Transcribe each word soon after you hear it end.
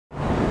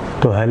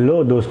तो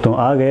हेलो दोस्तों,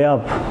 आ गए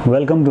आप।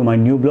 Welcome to my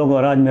new blog.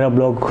 और आज मेरा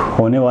ब्लॉग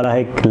होने वाला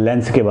है एक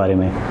लेंस के बारे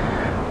में।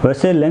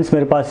 वैसे लेंस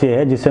मेरे पास ये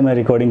है जिससे मैं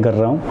रिकॉर्डिंग कर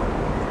रहा हूँ।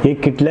 ये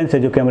किट लेंस है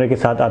जो कैमरे के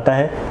साथ आता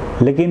है,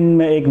 लेकिन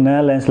मैं एक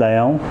नया लेंस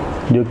लाया हूँ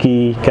जो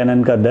कि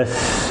कैनन का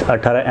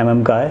 10-18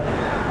 mm का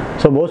है।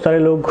 सो बहुत सारे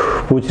लोग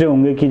पूछ रहे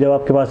होंगे कि जब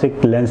आपके पास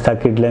एक लेंस था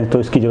किट लेंस, तो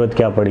इसकी ज़रूरत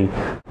क्या पड़ी।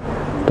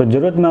 तो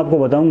ज़रूरत मैं आपको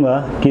बताऊंगा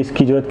कि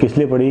इसकी ज़रूरत किस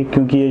लिए पड़ी,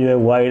 क्योंकि ये जो है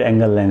वाइड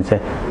एंगल लेंस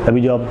है।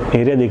 अभी जो आप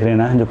एरिया दिख रहे हैं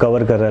ना, जो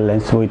कवर कर रहा है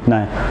लेंस, वो इतना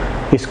है।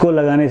 इसको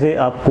लगाने से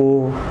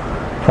आपको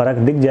फ़र्क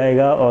दिख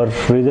जाएगा और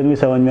रीज़न भी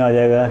समझ में आ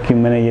जाएगा कि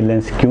मैंने ये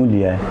लेंस क्यों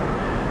लिया है।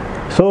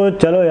 सो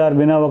चलो यार,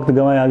 बिना वक्त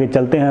गंवाए आगे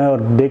चलते हैं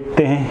और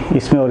देखते हैं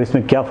इसमें और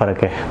इसमें क्या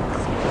फ़र्क है।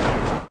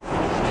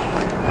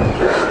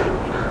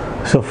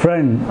 सो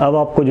फ्रेंड, अब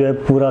आपको जो है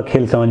पूरा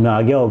खेल समझ में आ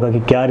गया होगा कि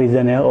क्या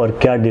रीज़न है और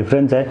क्या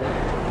डिफरेंस है।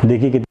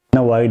 देखिए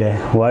कितना वाइड है,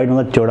 वाइड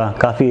मतलब चौड़ा,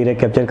 काफ़ी एरिया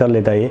कैप्चर कर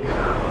लेता है ये,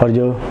 और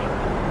जो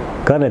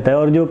कर लेता है।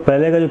 और जो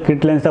पहले का जो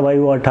किट लेंस था भाई,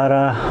 वो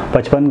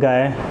 18-55 का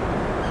है।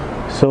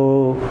 सो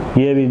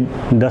ये भी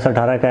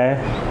 10-18 का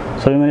है।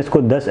 सो मैंने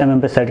इसको 10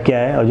 mm पे सेट किया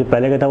है, और जो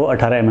पहले का था वो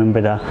 18 mm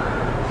पे था।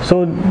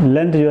 सो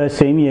लेंथ जो है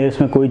सेम ही है,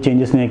 इसमें कोई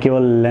चेंजेस नहीं है,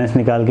 केवल लेंस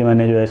निकाल के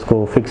मैंने जो है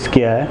इसको फिक्स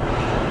किया है।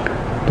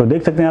 तो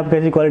देख सकते हैं आप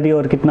कैसी क्वालिटी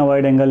और कितना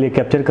वाइड एंगल ये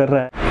कैप्चर कर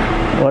रहा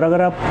है। और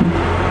अगर आप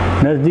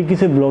नज़दीकी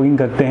से ब्लॉगिंग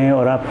करते हैं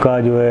और आपका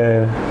जो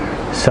है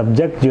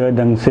सब्जेक्ट जो है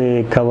ढंग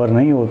से कवर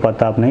नहीं हो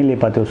पाता, आप नहीं ले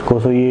पाते उसको,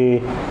 सो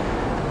ये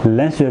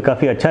लेंस जो है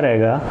काफ़ी अच्छा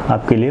रहेगा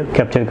आपके लिए।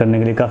 कैप्चर करने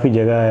के लिए काफ़ी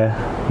जगह है,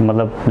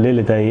 मतलब ले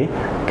लेता है, ये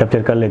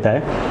कैप्चर कर लेता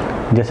है।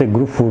 जैसे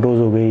ग्रुप फ़ोटोज़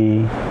हो गई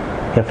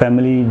या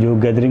फैमिली जो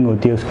गैदरिंग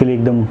होती है, उसके लिए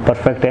एकदम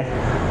परफेक्ट है।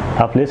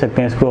 आप ले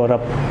सकते हैं इसको। और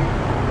आप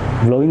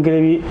व्लॉगिंग के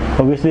लिए भी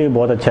ऑब्वियसली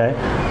बहुत अच्छा है।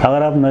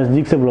 अगर आप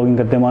नज़दीक से ब्लॉगिंग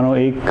करते हैं, मानो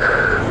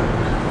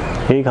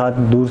एक हाथ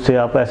दूर से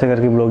आप ऐसे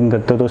करके ब्लॉगिंग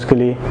करते हो, तो उसके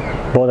लिए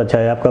बहुत अच्छा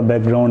है। आपका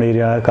बैकग्राउंड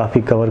एरिया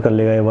काफ़ी कवर कर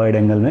लेगा ये वाइड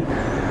एंगल में।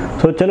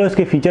 तो चलो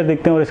इसके फीचर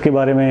देखते हैं और इसके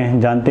बारे में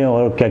जानते हैं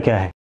और क्या क्या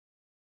है।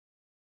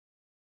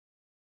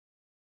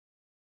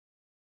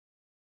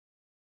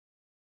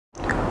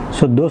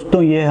 सो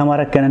दोस्तों, ये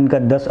हमारा कैनन का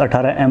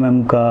 10-18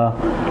 mm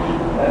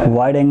का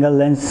वाइड एंगल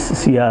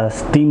लेंस या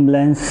स्टीम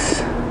लेंस।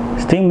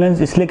 स्टीम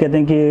लेंस इसलिए कहते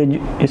हैं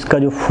कि इसका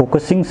जो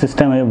फोकसिंग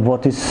सिस्टम है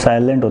बहुत ही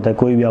साइलेंट होता है,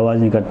 कोई भी आवाज़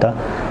नहीं करता।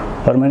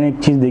 और मैंने एक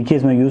चीज़ देखी है,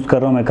 इसमें यूज़ कर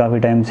रहा हूँ मैं काफ़ी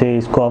टाइम से।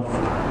 इसको आप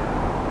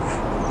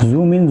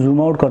जूम इन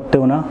जूम आउट करते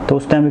हो ना, तो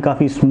उस टाइम भी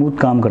काफ़ी स्मूथ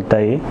काम करता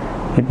है ये,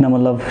 इतना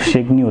मतलब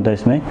शेक नहीं होता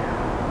इसमें।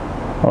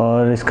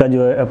 और इसका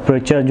जो है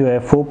अपर्चर जो है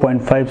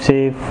 4.5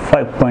 से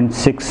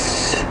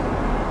 5.6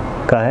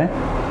 का है।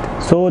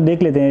 सो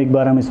देख लेते हैं एक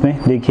बार हम इसमें।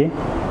 देखिए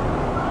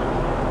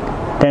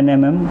 10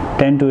 mm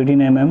 10 to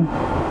 18 mm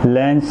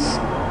लेंस,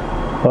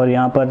 और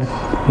यहाँ पर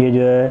ये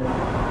जो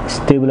है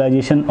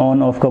स्टेबलाइजेशन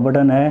ऑन ऑफ का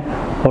बटन है,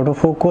 ऑटो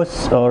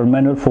फोकस और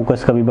मैनुअल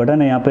फोकस का भी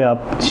बटन है। यहाँ पे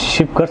आप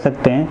शिफ्ट कर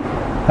सकते हैं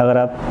अगर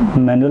आप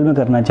मैनुअल में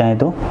करना चाहें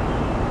तो।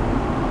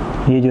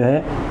 ये जो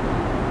है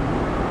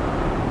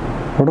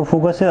ऑटो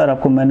फोकस है, और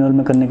आपको मैनुअल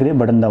में करने के लिए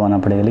बटन दबाना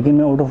पड़ेगा। लेकिन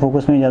मैं ऑटो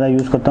फोकस में ज़्यादा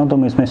यूज़ करता हूँ, तो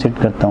मैं इसमें सेट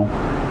करता हूँ,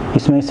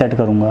 इसमें ही सेट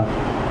करूँगा।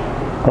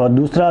 और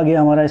दूसरा आ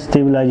गया हमारा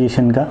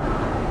स्टेबलाइजेशन का।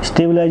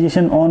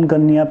 स्टेबलाइजेशन ऑन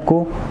करनी है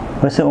आपको,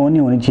 वैसे ऑन ही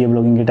होनी चाहिए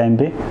ब्लॉगिंग के टाइम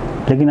पे,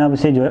 लेकिन आप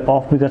इसे जो है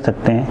ऑफ़ भी कर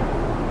सकते हैं।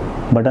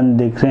 बटन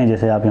देख रहे हैं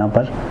जैसे आप यहाँ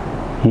पर,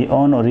 ये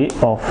ऑन और ये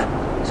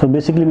ऑफ़। सो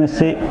बेसिकली मैं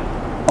इसे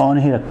ऑन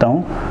ही रखता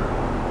हूँ।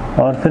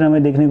 और फिर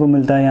हमें देखने को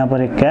मिलता है यहाँ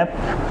पर एक कैप।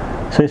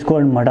 सो इसको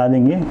हम हटा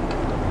देंगे।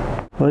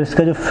 और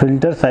इसका जो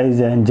फ़िल्टर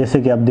साइज़ है,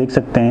 जैसे कि आप देख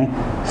सकते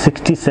हैं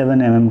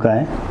 67 mm का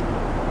है।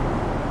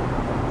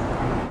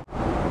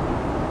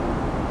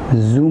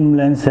 जूम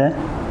लेंस है,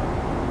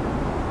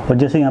 और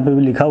जैसे यहाँ पे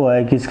भी लिखा हुआ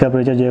है कि इसका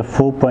अपर्चर जो है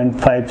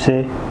 4.5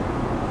 से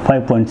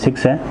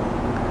 5.6 है।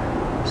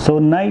 सो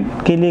नाइट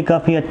के लिए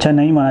काफ़ी अच्छा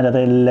नहीं माना जाता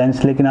है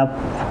लेंस, लेकिन आप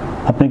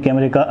अपने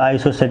कैमरे का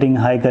आईएसओ सेटिंग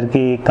हाई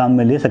करके काम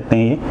में ले सकते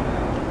हैं ये।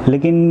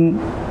 लेकिन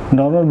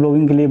नॉर्मल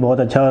ब्लॉगिंग के लिए बहुत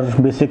अच्छा, और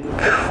बेसिक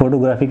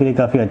फ़ोटोग्राफी के लिए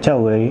काफ़ी अच्छा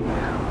हुआ है ये।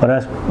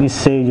 और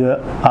इससे जो है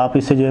आप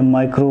इससे जो है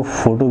माइक्रो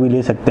फ़ोटो भी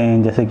ले सकते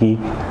हैं, जैसे कि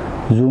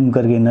जूम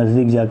करके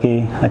नज़दीक जाके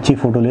अच्छी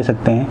फ़ोटो ले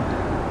सकते हैं।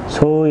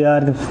 सो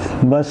यार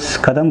बस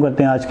ख़त्म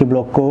करते हैं आज के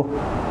ब्लॉग को।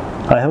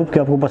 आई होप कि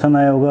आपको पसंद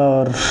आया होगा,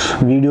 और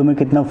वीडियो में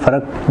कितना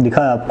फ़र्क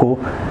दिखा है आपको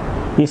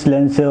इस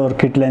लेंस से और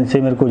किट लेंस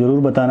से, मेरे को ज़रूर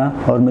बताना।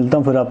 और मिलता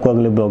हूँ फिर आपको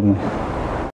अगले ब्लॉग में।